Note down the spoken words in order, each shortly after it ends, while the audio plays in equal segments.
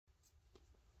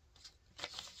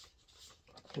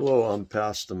Hello, I'm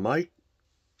Pastor Mike,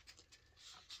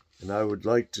 and I would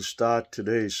like to start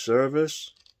today's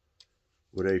service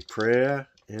with a prayer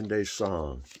and a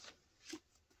song.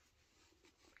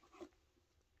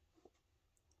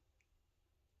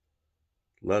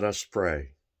 Let us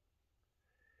pray.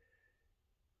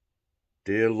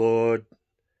 Dear Lord,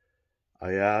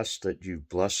 I ask that you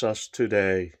bless us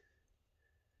today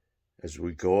as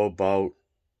we go about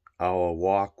our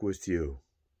walk with you.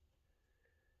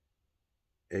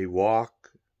 A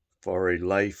walk for a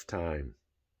lifetime.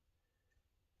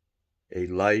 A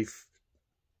life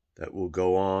that will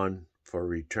go on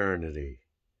for eternity.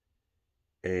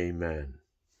 Amen.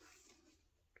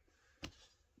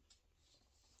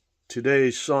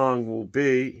 Today's song will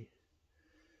be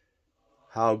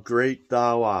How Great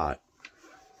Thou Art.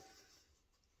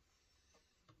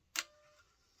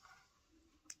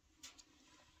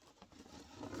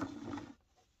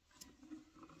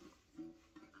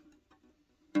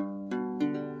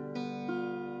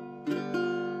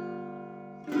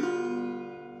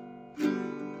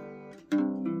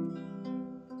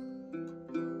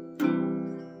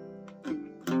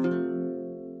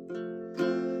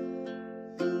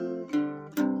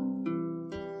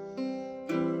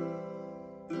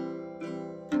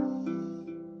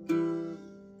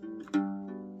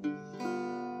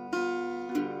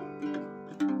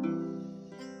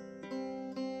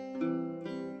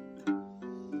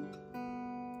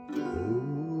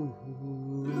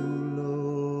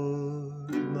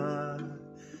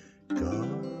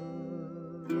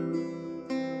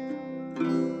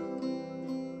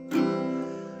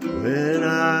 When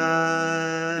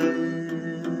I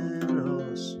in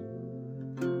awesome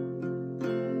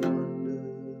wonder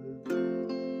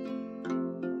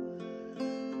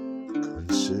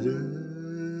consider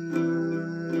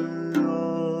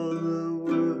all the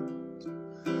worlds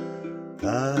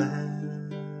thy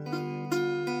hands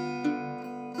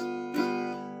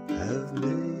have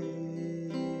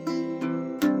made,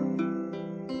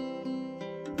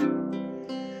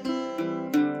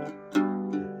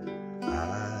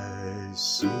 I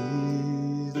see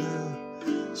the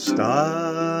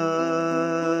stars,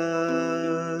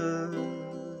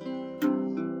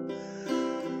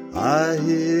 I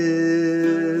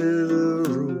hear the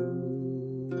rolling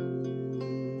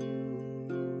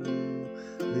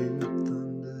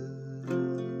thunder,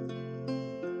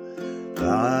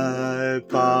 thy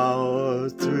power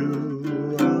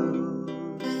throughout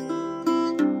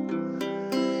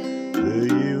the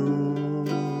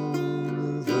universe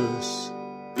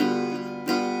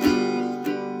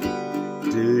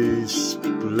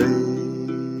display.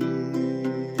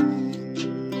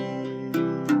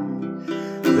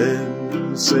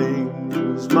 Then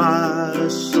sings my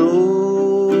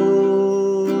soul,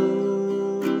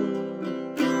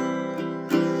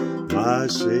 my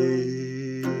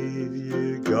Savior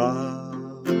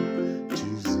God, to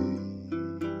thee.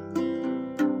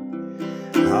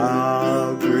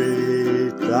 How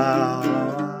great thou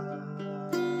art,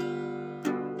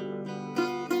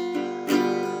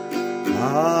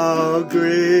 how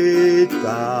great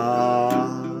thou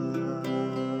art.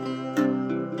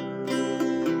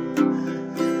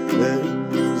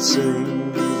 Then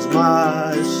sings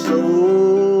my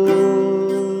soul,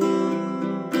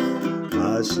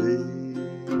 my Savior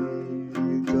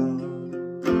God,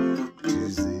 to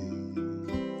thee.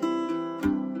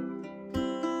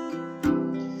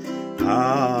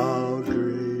 How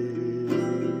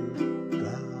great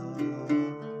thou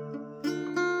art,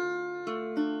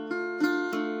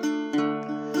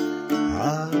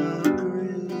 how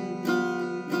great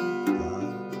thou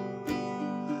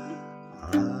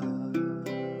art.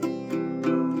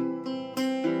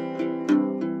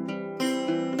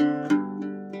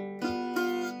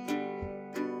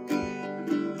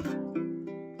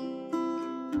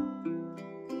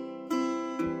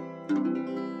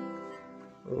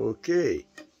 Okay.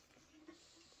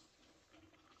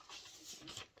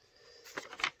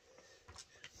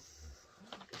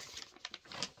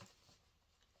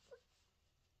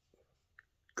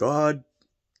 God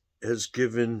has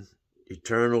given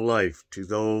eternal life to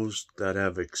those that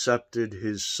have accepted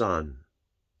his Son,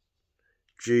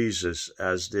 Jesus,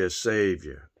 as their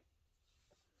Savior.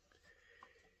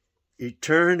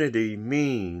 Eternity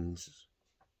means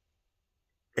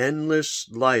endless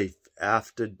life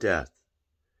after death,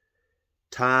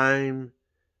 time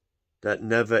that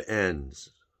never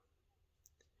ends.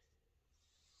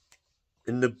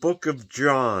 In the book of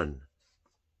John,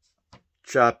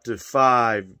 chapter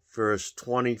 5, verse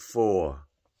 24,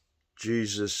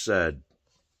 Jesus said,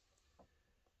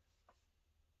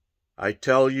 I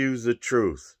tell you the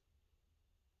truth.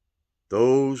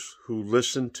 Those who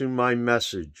listen to my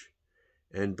message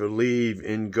and believe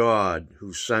in God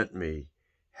who sent me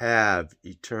have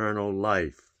eternal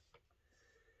life.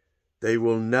 They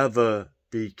will never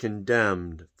be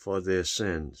condemned for their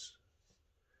sins.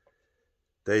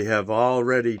 They have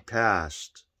already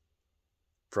passed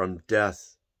from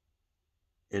death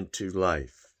into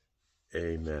life.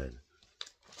 Amen.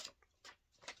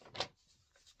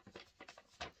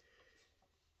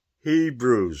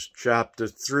 Hebrews chapter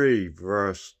 3,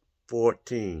 verse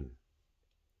 14.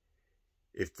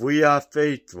 If we are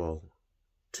faithful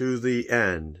to the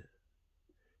end,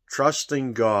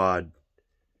 trusting God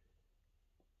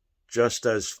just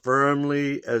as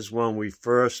firmly as when we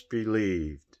first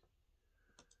believed,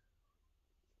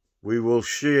 we will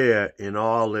share in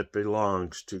all that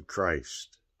belongs to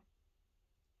Christ.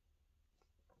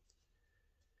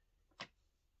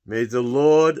 May the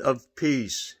Lord of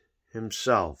peace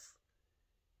himself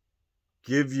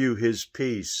give you his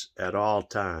peace at all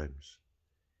times,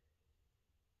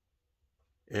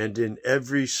 and in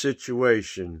every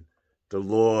situation the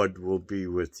Lord will be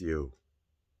with you.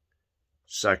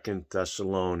 2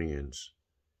 Thessalonians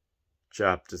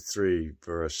chapter 3,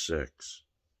 verse 6.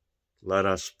 Let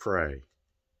us pray.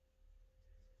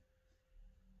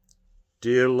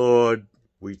 Dear Lord,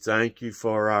 we thank you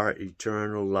for our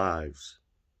eternal lives.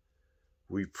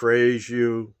 We praise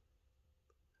you,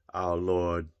 our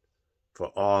Lord, for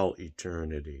all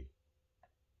eternity.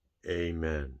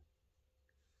 Amen.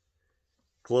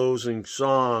 Closing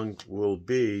song will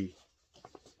be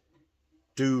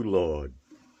Do, Lord.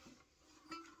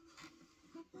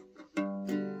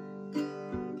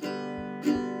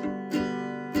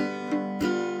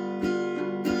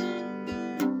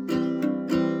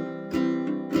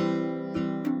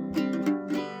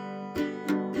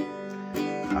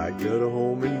 I got a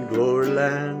home in glory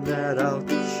land that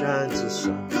outshines the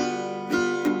sun.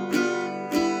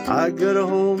 I got a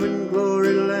home in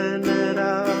glory land that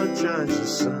outshines the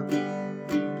sun.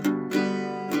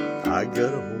 I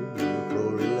got a home in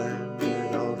glory land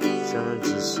that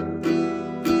outshines the sun.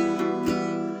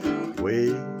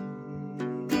 Way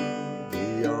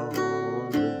beyond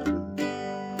the blue.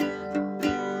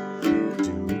 Do,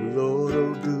 Lord,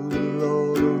 oh do,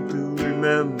 Lord, oh do,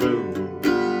 remember me.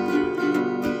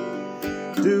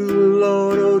 Do,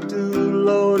 Lord, oh do,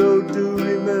 Lord, oh do,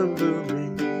 remember me.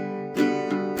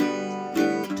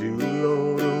 Do,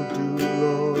 Lord, oh do,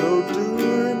 Lord, oh do,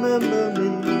 remember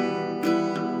me.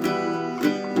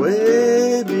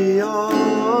 Way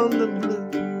beyond the blue.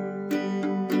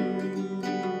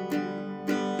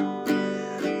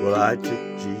 Well, I took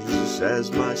Jesus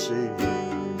as my Savior.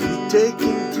 You take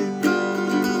him too.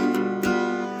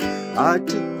 I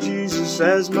took Jesus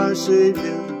as my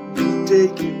Savior. You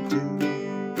take him too.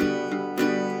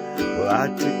 I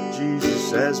took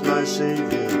Jesus as my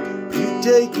Savior, you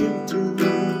take him too.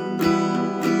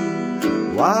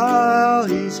 While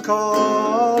he's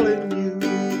calling you,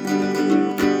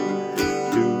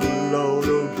 do, Lord,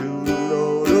 oh do,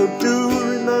 Lord, oh do,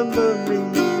 remember me.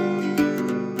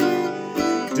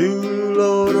 Do,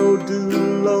 Lord, oh do,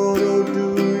 Lord, oh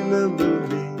do, remember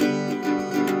me.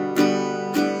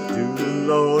 Do,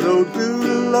 Lord, oh do,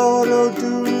 Lord, oh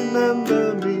do,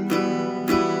 remember me.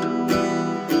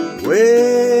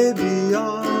 Way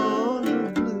beyond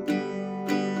the blue.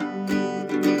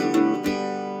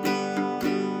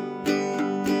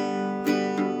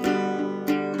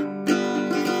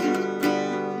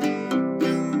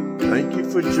 Thank you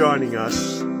for joining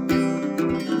us.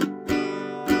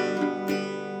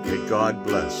 May God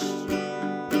bless.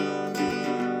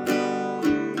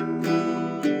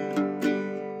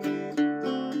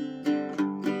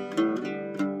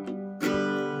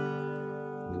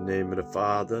 In the name of the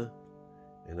Father,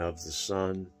 and of the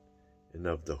Son, and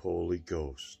of the Holy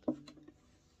Ghost.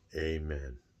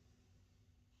 Amen.